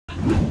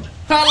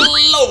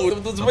Halo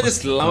teman-teman semuanya,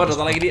 selamat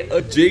datang lagi di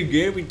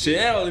EJGaming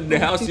channel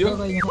indehaus yuk.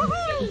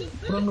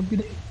 Kurang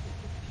lebih deh.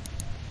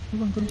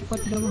 Bang,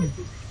 cepat bang.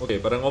 Oke,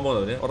 pada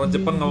ngomong ya, orang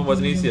Jepang ngomong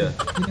bahasa Indonesia.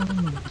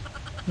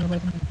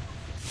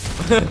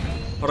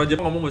 Orang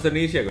Jepang ngomong bahasa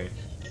Indonesia kayaknya.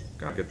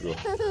 Kaget gua.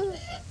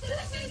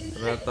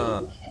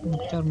 Ternyata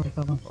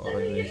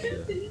orang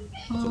Indonesia.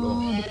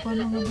 Depan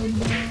bang.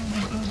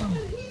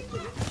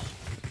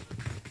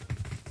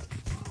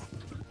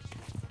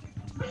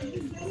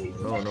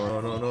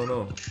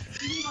 No.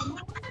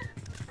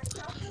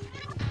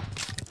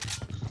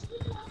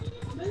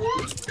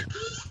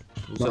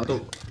 Satu.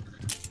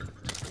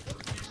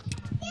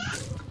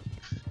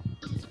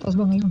 Tas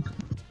bang, ayo.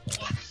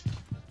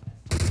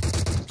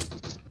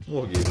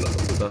 Wah gila,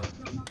 kita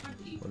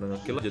udah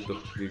ngekill aja tuh,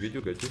 GG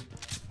juga cuy.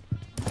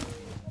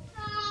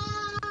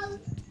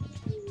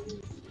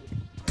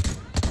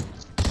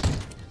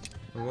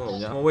 Wow,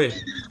 nyamuk weh.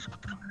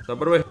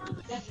 Sabar weh.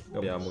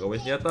 Gak nyamuk,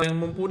 gak senjata yang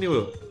mumpuni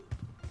loh.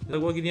 Kita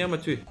gua gini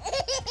amat cuy.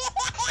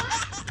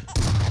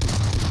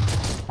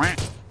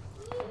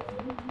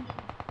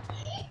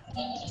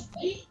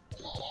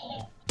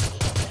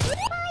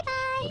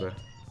 Udah.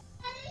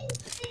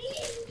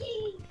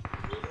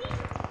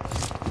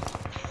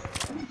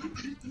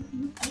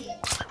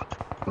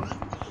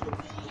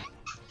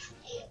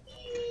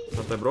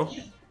 Santai bro.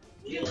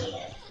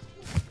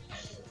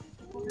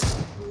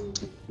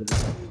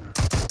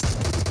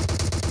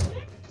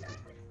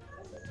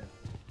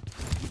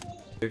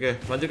 Oke,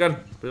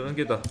 lanjutkan perjalanan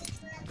kita,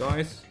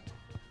 guys.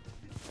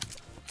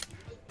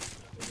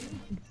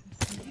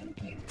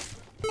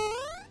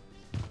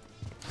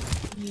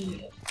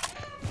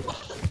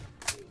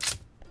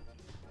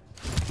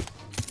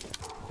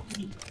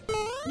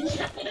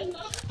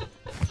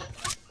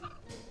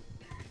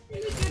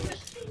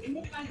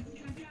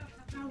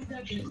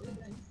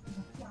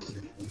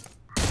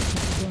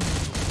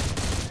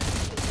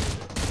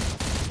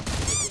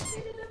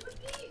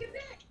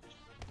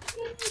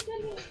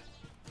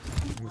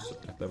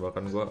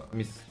 Tembakan gua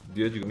miss,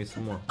 dia juga miss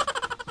semua.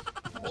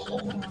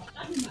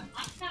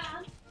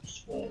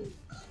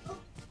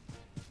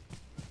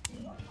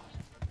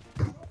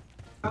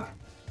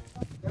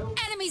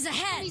 Enemies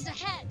ahead.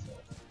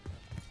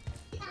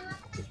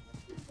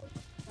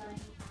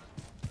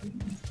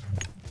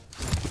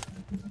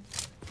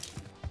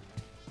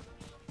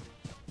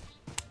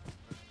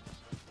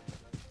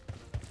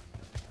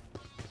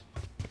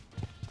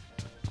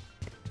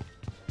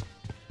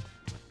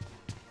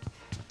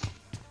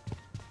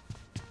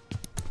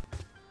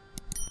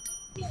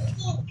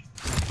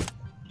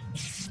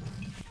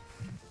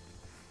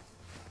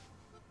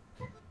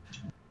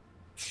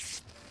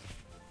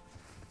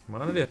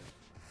 Mana dia?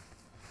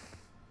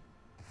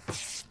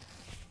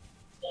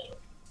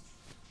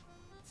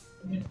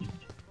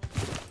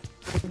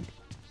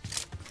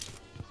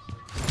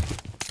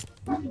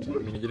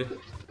 Ini aja deh.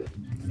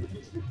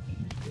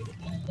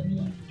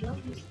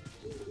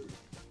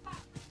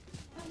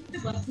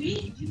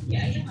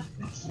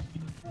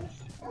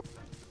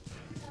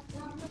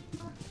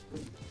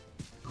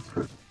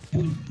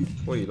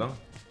 Oh hilang.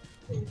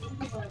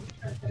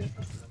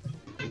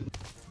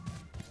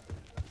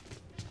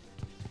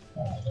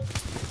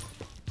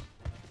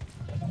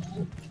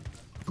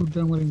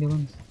 Gudang paling dia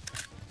bang.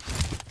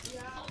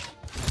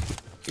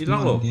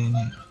 Hilang loh.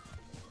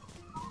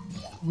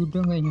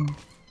 Gudang kayaknya.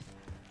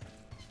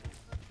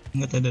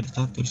 Enggak ada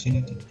satu di sini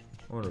tuh.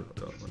 Oh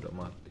udah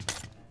mati.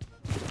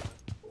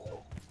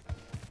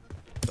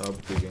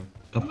 Tapi geng.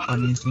 Depan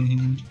di sini.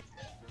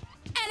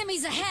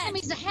 Enemies ahead.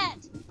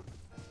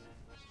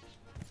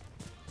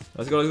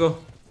 Let's go.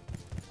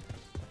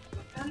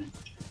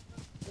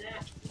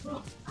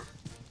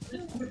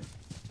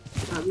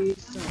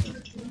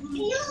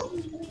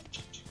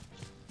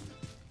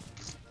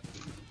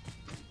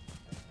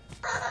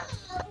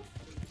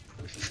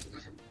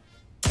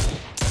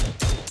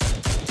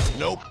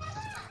 Nope.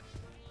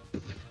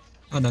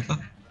 Adakah?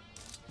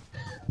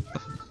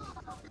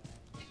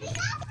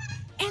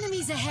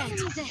 Enemies ahead.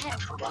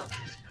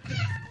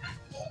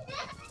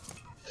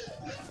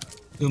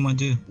 Yuk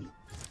maju.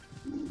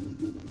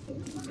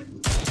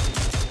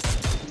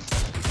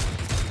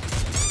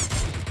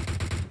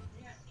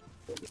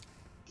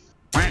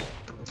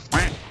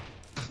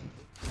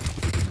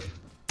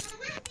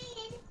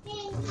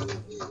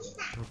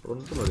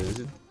 Pronto lah dari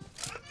situ.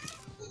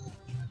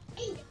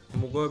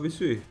 Semoga habis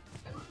sih.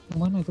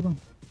 Mana itu bang?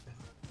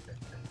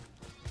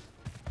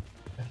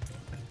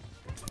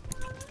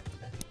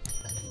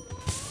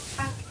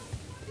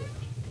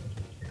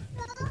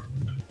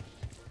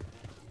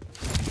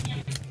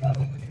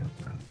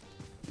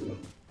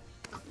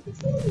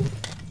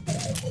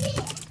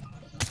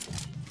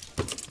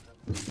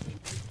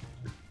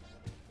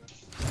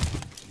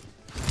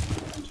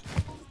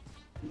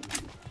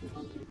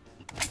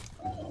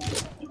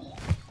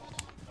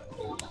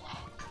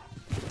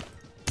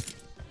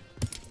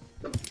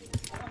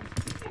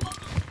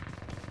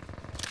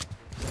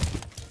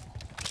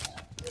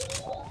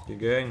 Oke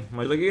geng,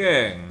 maju lagi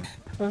geng.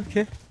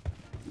 Oke.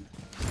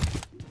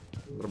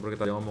 Berber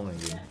kita ngomong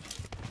lagi.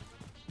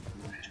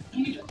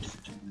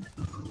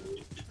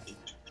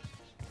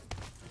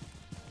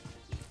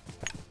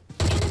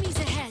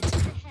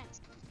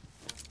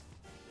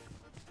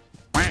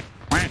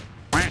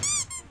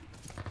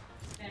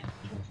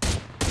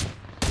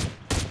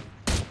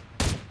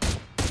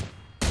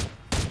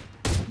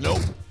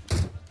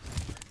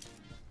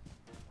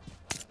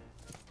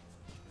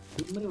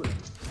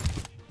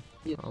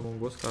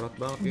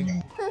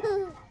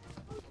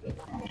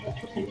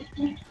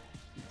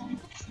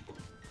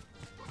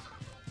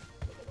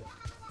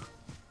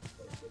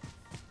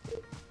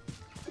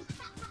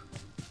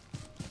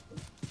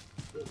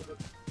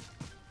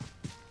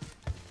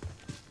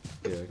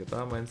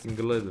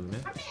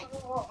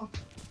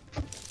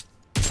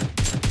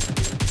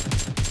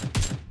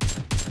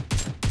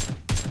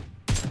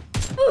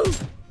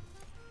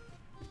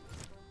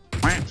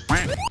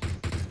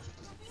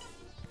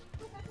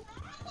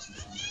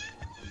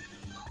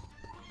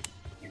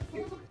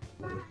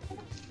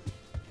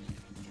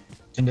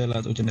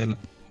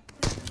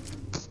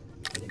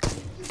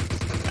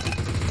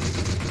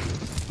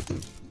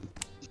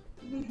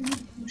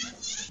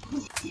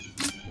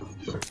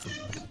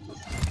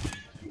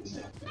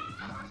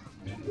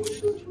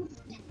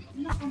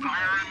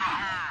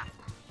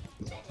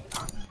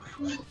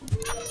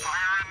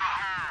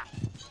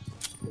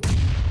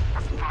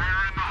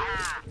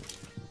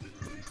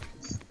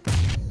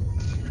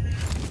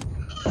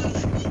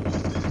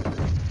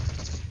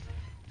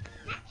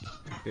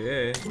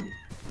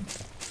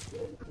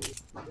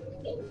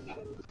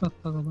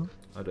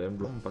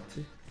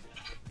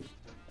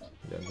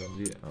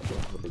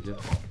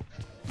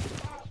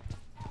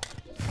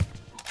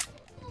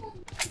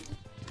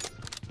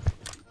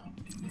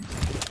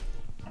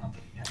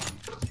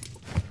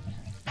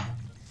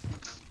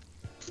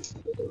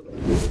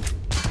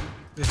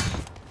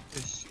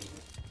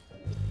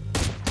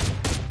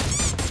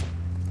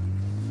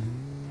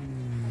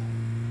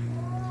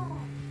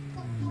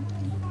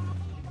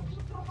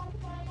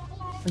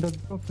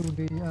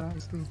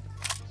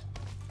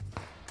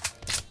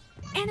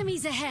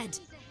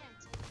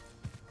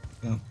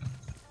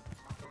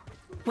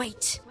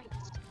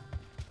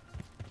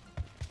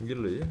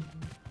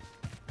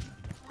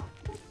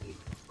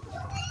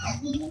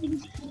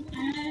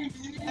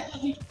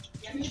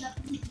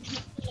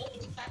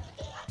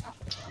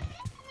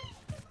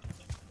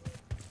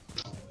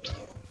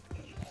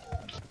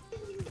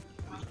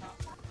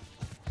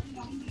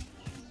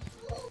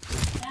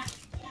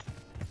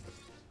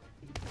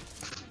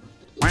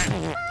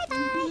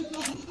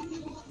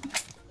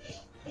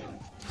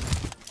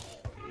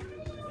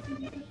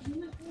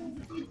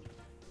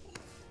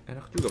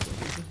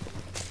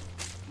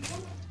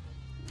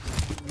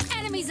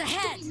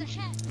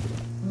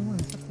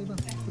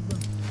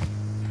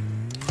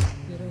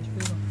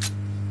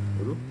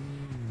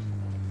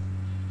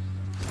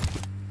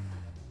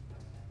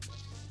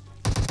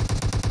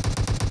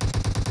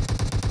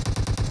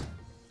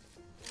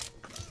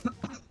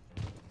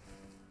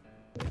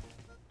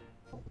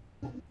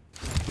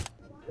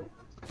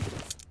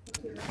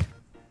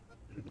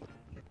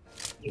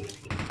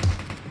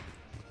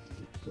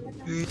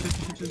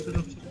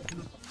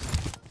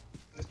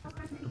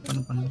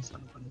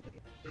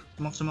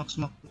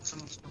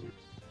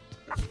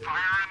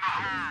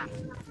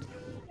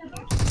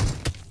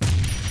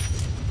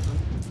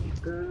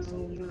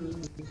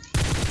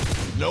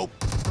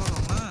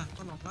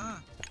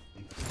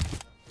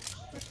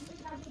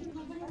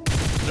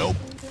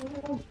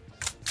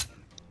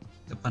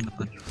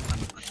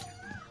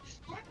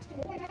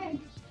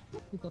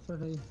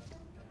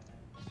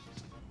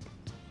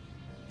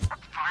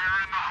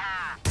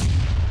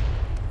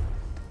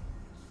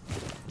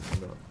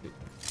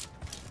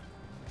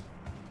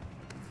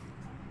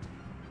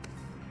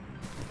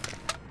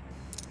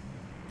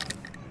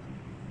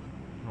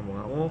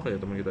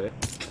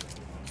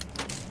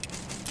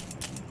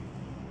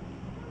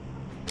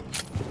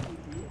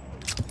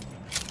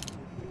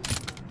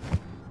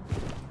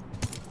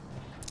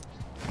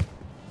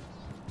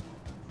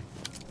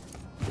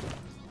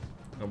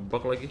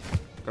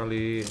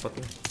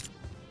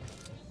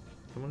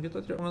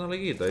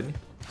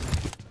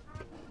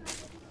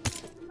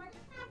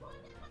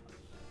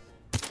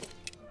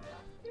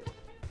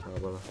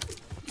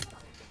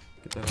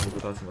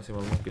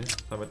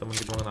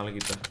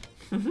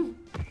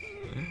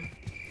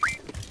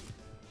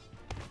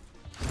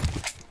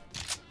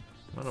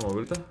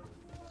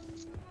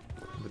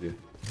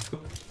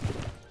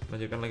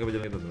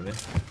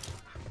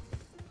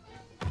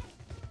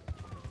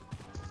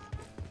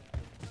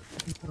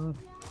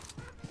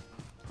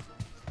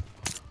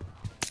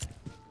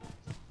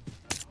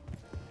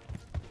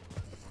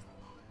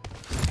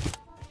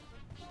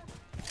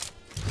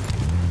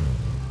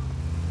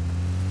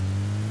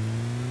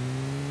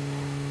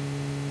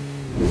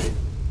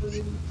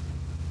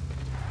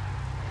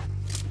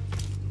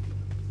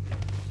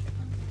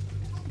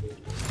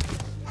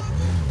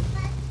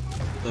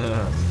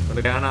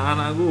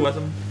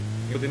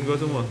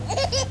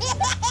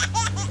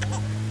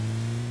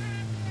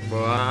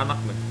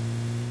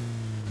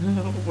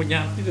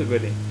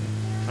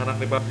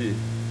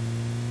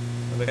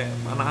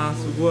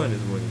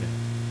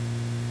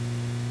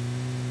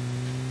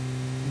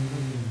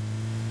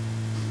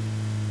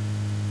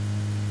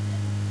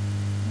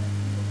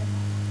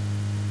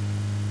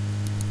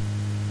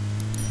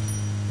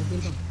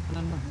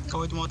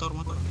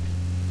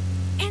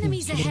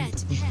 Enemies ahead.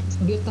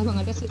 Di atas bang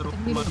ada Terus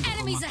di bang.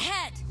 Enemies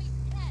ahead.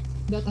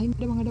 Di atas ini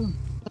ada bang.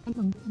 Tahan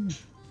bang. Tahan, bang.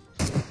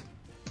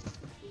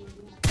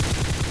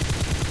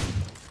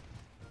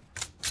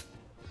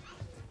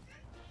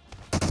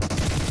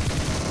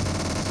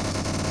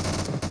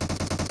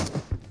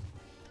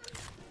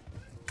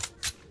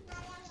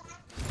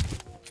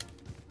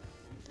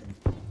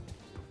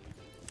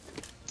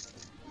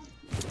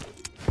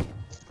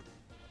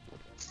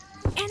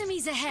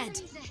 Enemies ahead.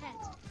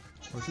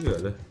 Masih nggak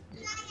ada.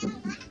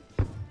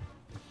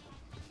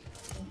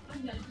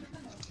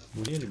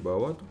 Bunyinya di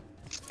bawah tuh.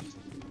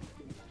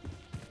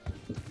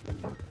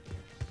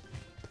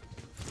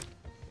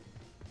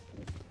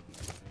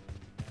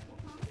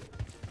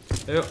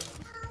 Ayo.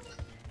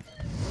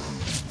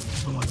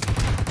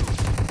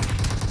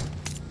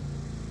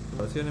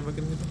 Kasihan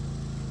nembakin kita.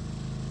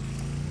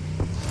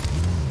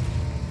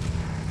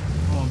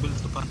 Mobil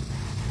depan.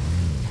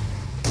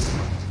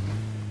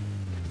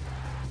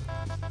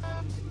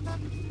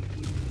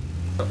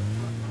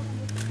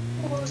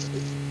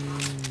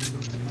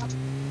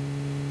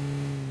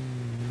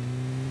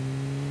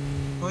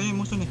 Oh iya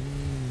musuh nih.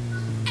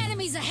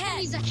 Enemies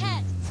ahead. Enemies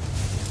ahead.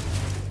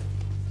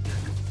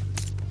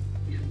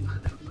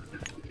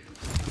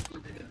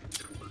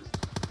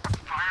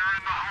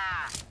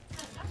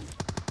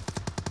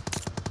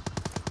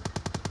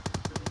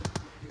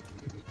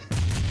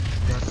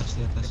 Di atas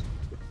di atas.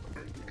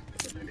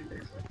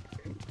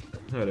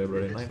 Nggak ada yang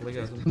berani naik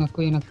lagi asem.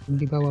 Aku enak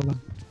di bawah bang.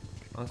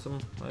 Asem,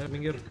 ayo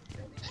minggir.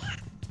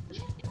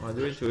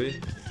 Majuin cuy.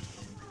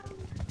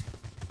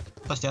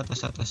 Atas di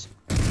atas atas.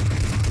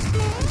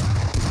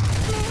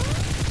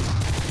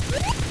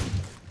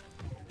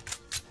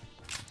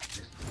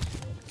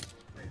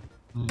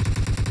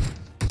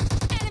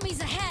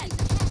 Enemies ahead.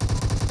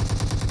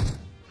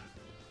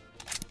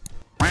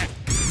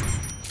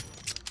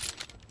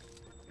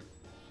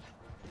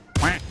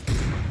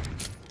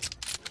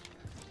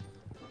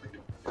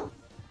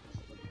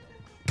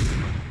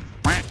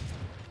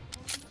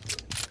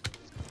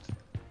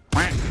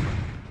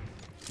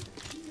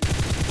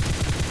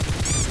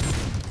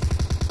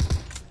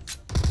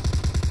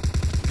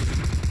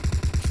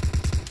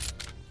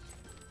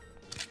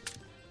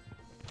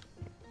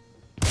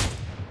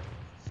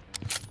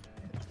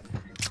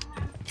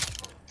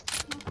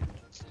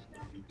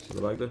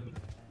 Satu lagi tuh.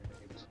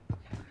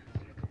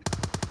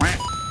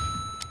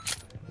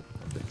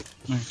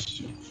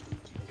 Nice.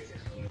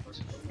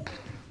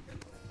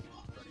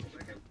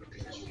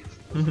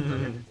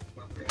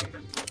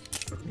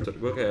 Maksud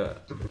gue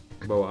kayak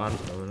bawaan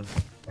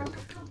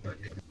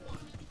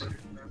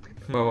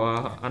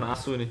bawa anak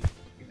asu nih.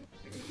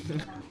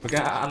 Bukan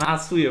anak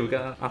asu ya,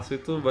 bukan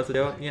asu itu bahasa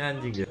Jawanya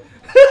anjing ya.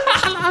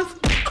 Anak asu.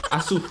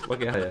 Asuh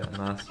pakai A ya,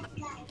 anak asu.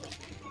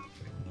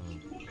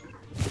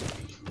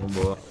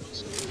 Membawa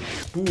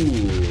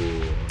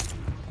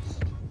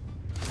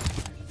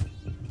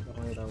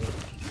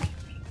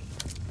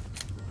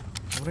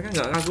mereka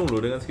nggak kagum loh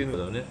dengan skin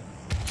sebenarnya.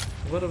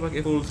 Gua udah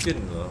pakai full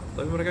skin loh,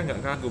 tapi mereka nggak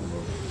kagum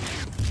loh.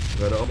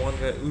 Nggak ada omongan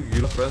kayak,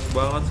 gila keren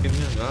banget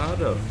skinnya, nggak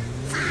ada.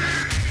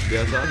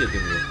 Biasa aja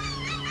tim lo.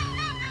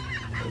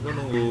 Gua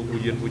nunggu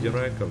pujian-pujian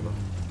mereka loh.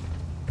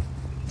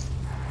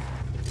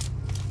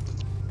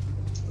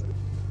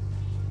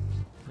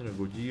 Ini ada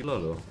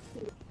Godzilla loh.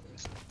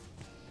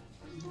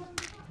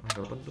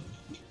 Kapan tuh?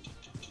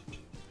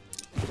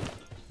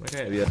 Mereka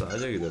kayak biasa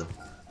aja gitu loh.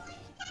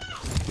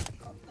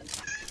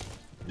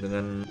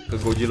 Dengan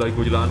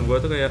kegojilaan gue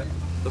tuh kayak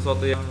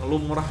sesuatu yang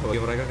lumrah bagi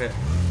mereka, kayak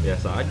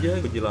biasa aja,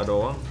 gojila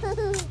doang.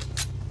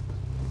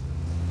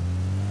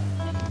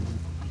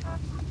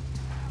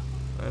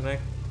 Ayo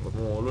naik, buat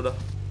mulu dah.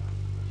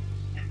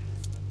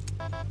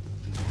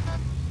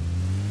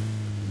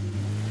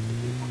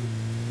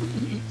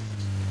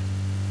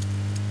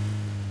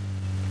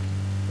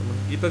 Temen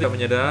kita tidak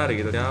menyadari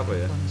kita siapa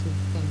ya?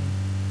 Sultan.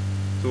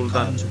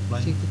 Sultan.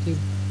 Supply. Kecil.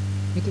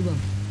 Itu bang.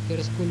 Dari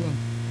 10 bang.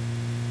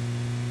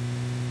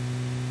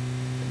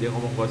 Dia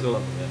ngomong gua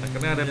Sultan ya.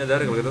 Akhirnya ada yang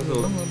menyadari kalau kita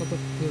Sultan. Bang nggak dapat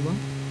ya bang.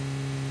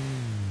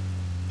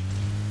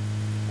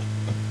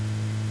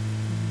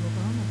 Nggak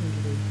paham apa yang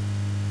gitu.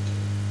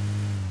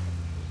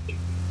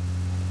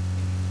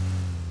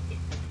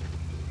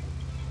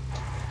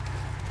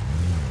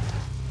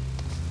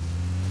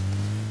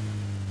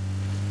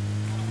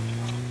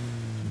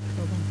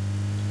 Apa, bang?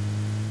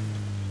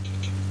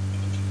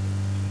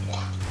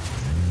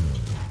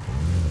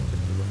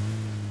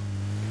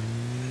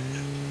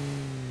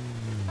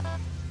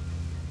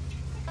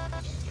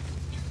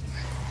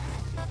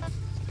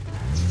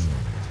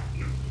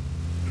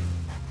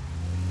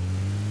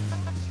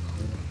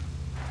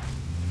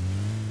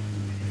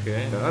 Oke,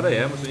 nggak ada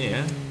ya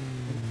musuhnya ya.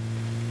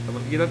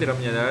 Teman kita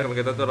tidak menyadari kalau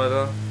kita tuh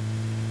ada.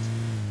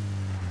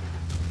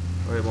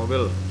 Oh ya,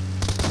 mobil.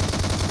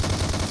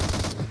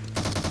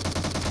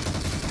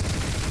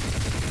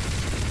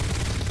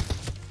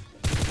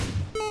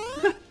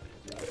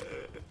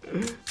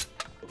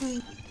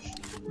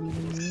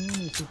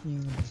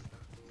 Musuhnya.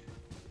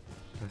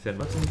 Kasihan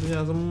banget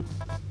musuhnya asem.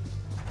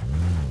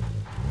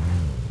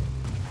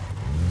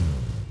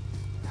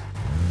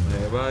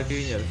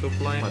 bagi, nyari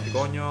supply, mati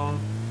konyol.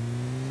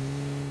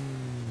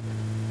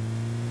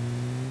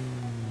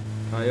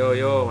 Ayo,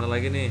 yo, mana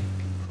lagi nih?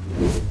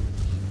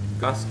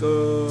 Gas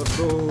ke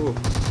tuh.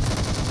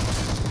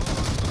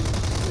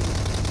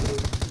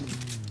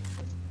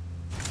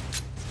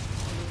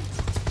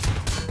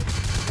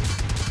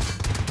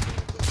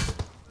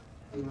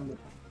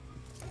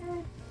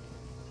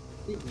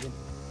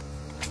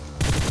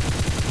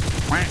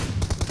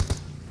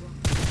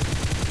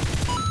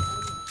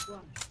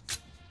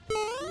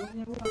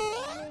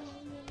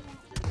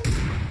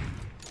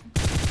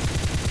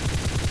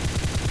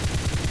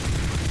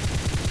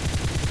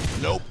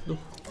 Nope.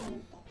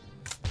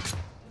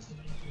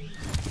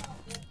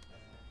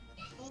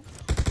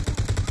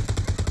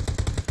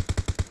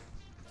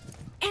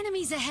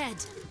 Enemies ahead.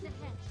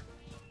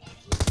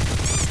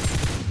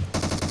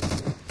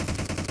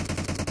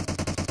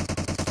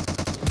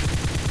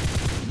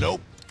 Nope.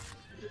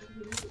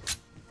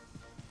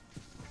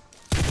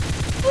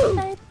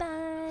 Bye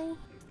bye.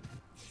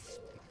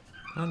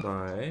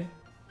 Santai.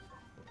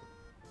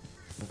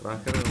 Yang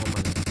terakhir yang mana?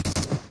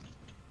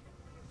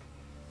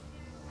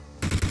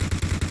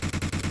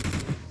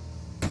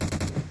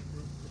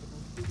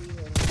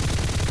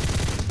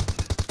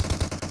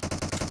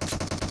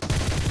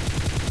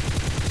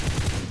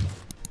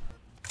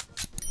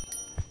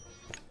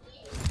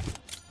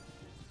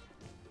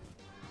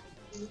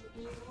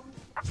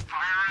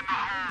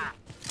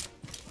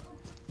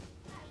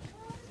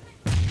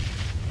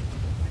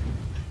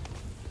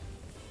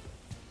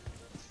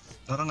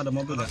 Sekarang ada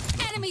mobil ya?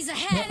 Enemies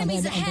ahead.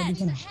 Enemies Ada di ahead.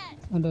 sana.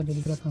 Ada di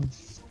belakang.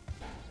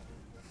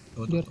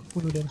 Tuh, Dia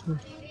tuh, 10 dari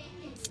 10.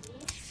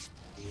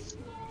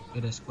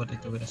 beda squad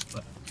itu, beda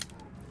squad.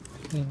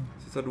 Ya.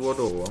 Sisa 2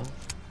 doang.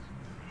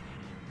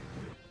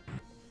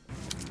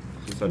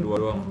 Sisa 2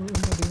 doang.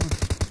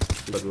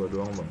 Sisa 2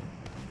 doang, Bang.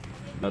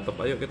 Di atap,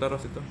 ayo kita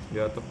rush itu. Di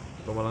atap,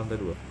 rumah lantai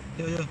 2.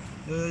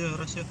 Yo,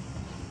 rush yo.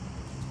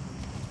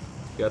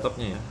 Di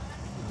atapnya ya.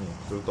 Nih,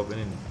 rooftop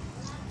ini nih.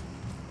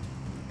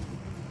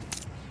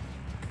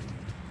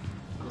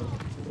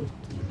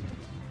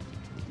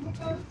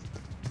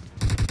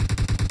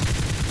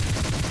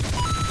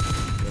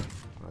 Ya,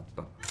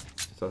 atap.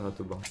 Sisa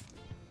 1, Bang.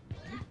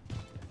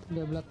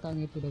 Dia belakang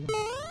itu dah.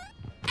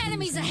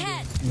 Enemies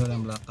ahead. Enggak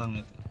yang belakang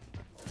itu.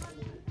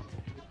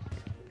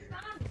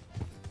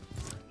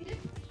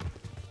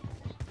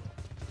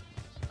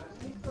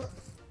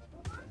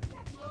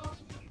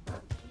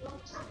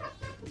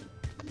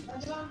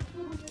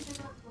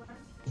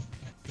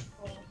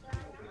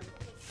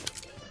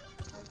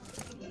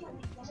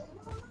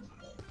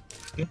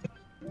 Oke,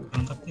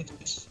 angkat ya,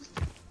 guys.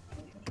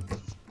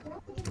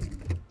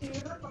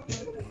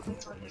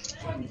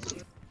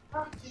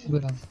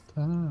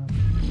 Belakang.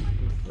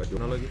 Gak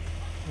diuna lagi.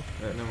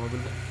 Naik mobil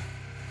deh.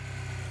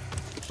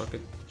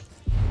 Sakit.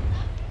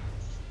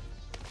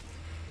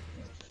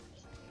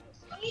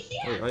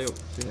 Ayo,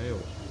 sini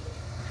ayo.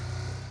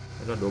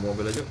 Ada 2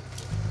 mobil aja.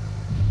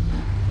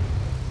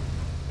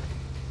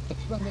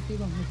 Bang, ganti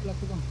bang, musuh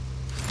lagi bang.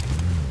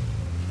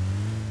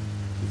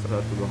 Sisa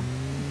 1, Bang.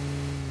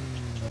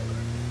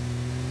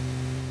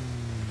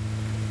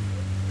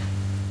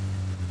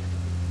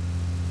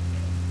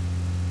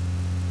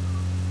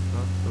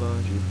 Satu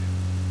lagi.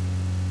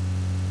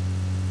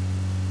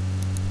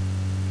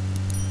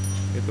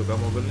 Itu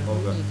kan mobilnya? Oh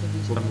enggak,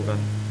 bukan.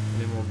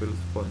 Ini mobil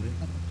sport nih.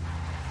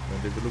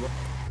 Ganti dulu, Bang.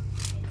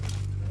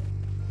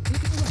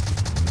 Itu bang.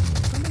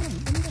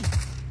 Ini bang.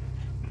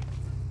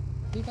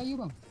 Di kayu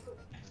bang.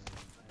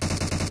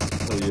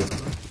 Oh iya.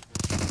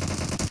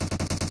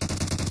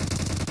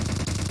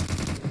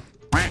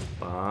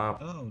 Mantap.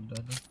 Oh, udah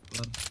ada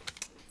kelar.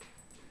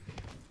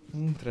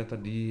 Ternyata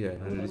dia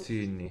ada di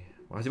sini.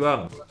 Makasih,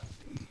 Bang.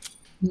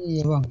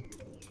 Iya bang.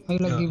 Ayo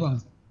lagi bang.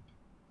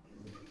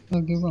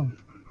 Lagi bang.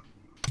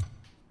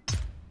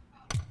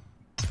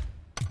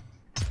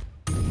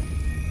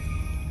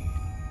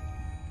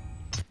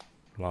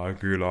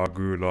 Lagi.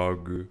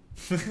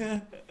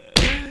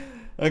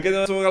 Oke,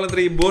 teman-teman, semoga kalian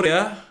terhibur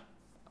ya.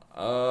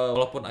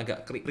 Walaupun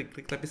agak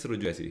krik tapi seru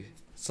juga sih.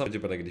 Sampai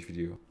jumpa lagi di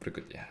video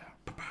berikutnya.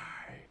 Bye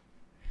bye.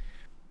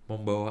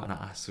 Membawa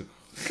anak asuh.